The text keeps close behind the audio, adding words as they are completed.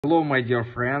Hello my dear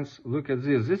friends, look at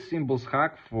this Thimbles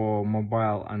hack for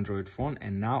mobile Android phone,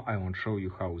 and now I want to show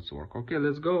you how it's work. Okay,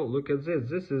 let's go. Look at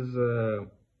this is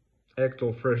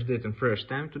actual fresh date and fresh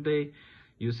time today.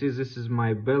 You see, this is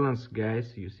my balance,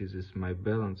 guys. You see, this is my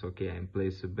balance. Okay, I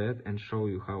place a bet and show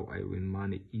you how I win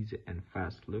money easy and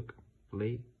fast. Look,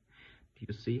 play. Do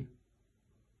you see?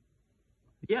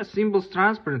 Yeah, Thimbles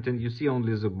transparent, and you see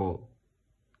only the ball.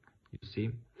 You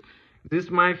see? This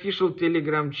is my official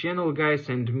Telegram channel, guys,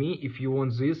 and me. If you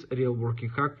want this real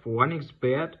working hack for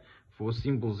 1xbet for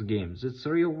Thimbles games, it's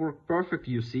real work perfect.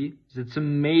 You see, it's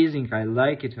amazing. I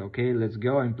like it. Okay, let's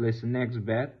go and place the next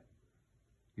bet.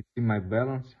 You see my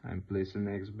balance. I'm placing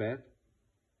next bet.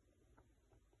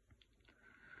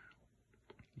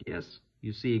 Yes,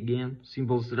 you see again,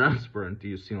 Thimbles transparent.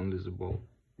 You see only the ball.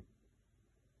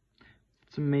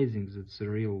 It's amazing. That's a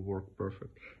real work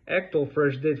perfect. Actual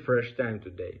fresh date, fresh time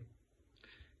today.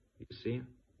 You see?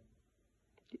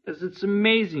 Yes, it's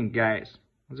amazing, guys.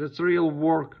 That's real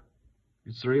work.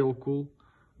 It's real cool.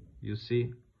 You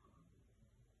see?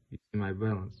 You see my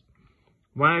balance.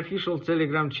 My official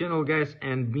Telegram channel, guys,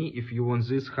 and me if you want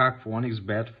this hack for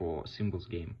 1xbet for Thimbles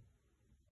game.